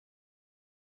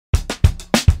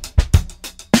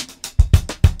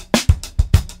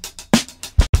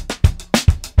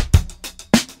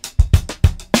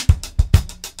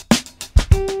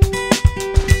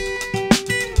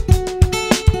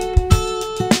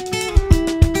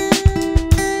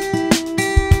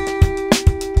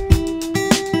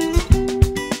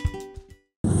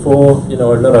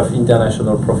a lot of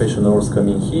international professionals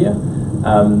coming here.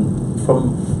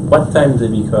 From what time they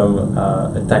become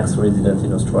a tax resident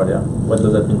in Australia? What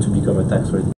does that mean to become a tax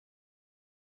resident?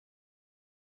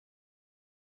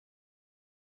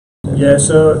 Yeah,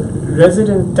 so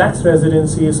tax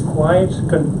residency is quite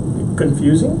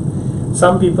confusing.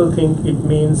 Some people think it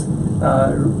means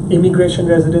immigration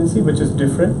residency, which is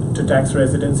different to tax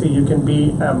residency. You can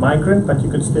be a migrant, but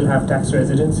you could still have tax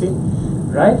residency,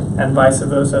 right? And vice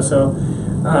versa. So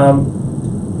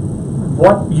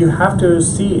what you have to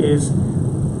see is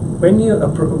when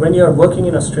you're working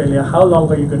in Australia, how long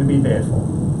are you going to be there for?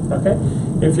 Okay,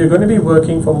 if you're going to be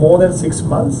working for more than 6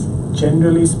 months,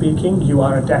 generally speaking, you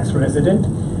are a tax resident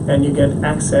and you get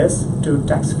access to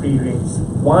tax-free rates.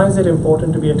 Why is it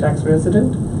important to be a tax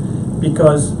resident?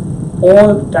 Because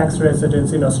all tax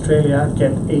residents in Australia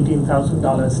get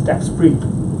 $18,000 tax-free.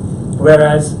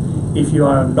 Whereas if you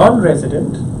are a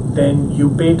non-resident, then you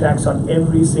pay tax on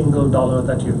every single dollar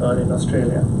that you earn in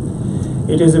Australia.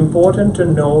 It is important to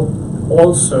know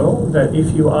also that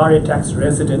if you are a tax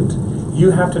resident,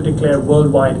 you have to declare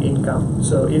worldwide income.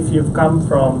 So if you've come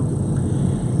from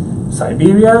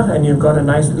Siberia and you've got a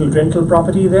nice little rental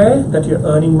property there that you're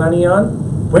earning money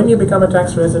on, when you become a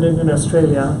tax resident in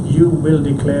Australia, you will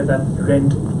declare that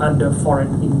rent under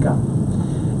foreign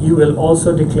income. You will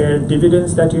also declare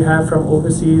dividends that you have from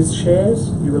overseas shares.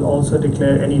 You will also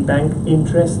declare any bank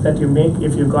interest that you make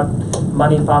if you've got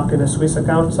money parked in a Swiss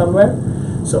account somewhere.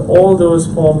 So all those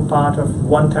form part of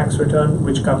one tax return,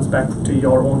 which comes back to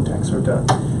your own tax return.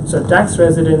 So tax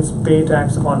residents pay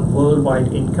tax on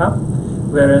worldwide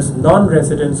income, whereas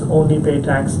non-residents only pay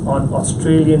tax on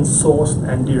Australian sourced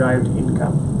and derived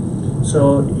income.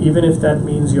 So even if that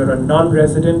means you're a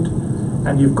non-resident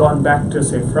and you've gone back to,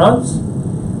 say, France,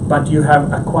 but you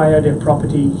have acquired a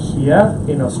property here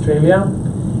in Australia,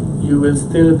 you will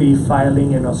still be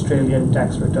filing an Australian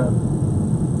tax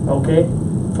return, okay,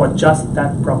 for just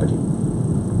that property,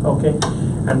 okay?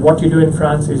 And what you do in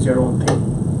France is your own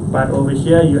thing. But over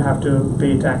here, you have to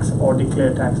pay tax or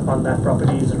declare tax on that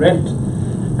property's rent.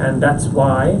 And that's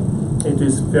why it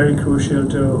is very crucial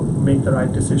to make the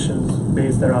right decisions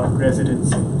based around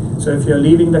residency. So if you're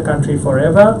leaving the country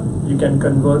forever, you can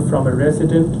convert from a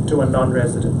resident to a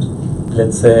non-resident.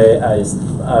 Let's say I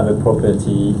have a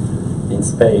property in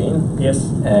Spain. Yes.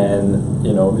 And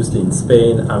obviously in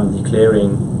Spain, I'm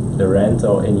declaring the rent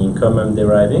or any income I'm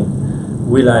deriving.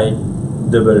 Will I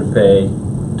double pay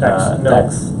tax? No.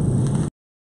 Tax?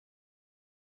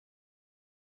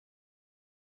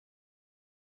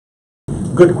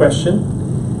 Good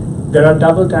question. There are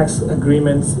double tax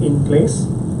agreements in place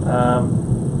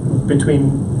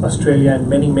between Australia and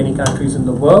many countries in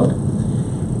the world.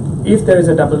 If there is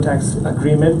a double tax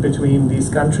agreement between these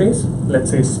countries, let's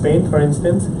say Spain for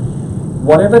instance,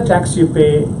 whatever tax you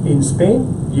pay in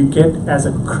Spain, you get as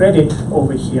a credit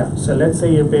over here. So let's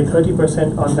say you pay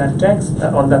 30% on that tax,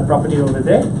 on that property over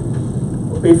there.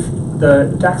 If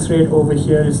the tax rate over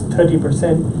here is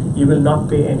 30%, you will not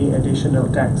pay any additional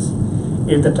tax.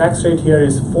 If the tax rate here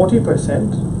is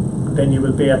 40%, then you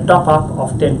will pay a top up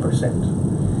of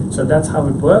 10%. So that's how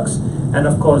it works. And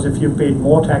of course, if you paid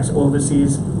more tax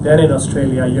overseas than in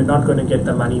Australia, you're not going to get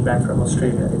the money back from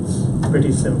Australia. It's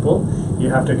pretty simple. You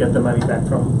have to get the money back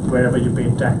from wherever you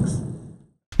paid tax.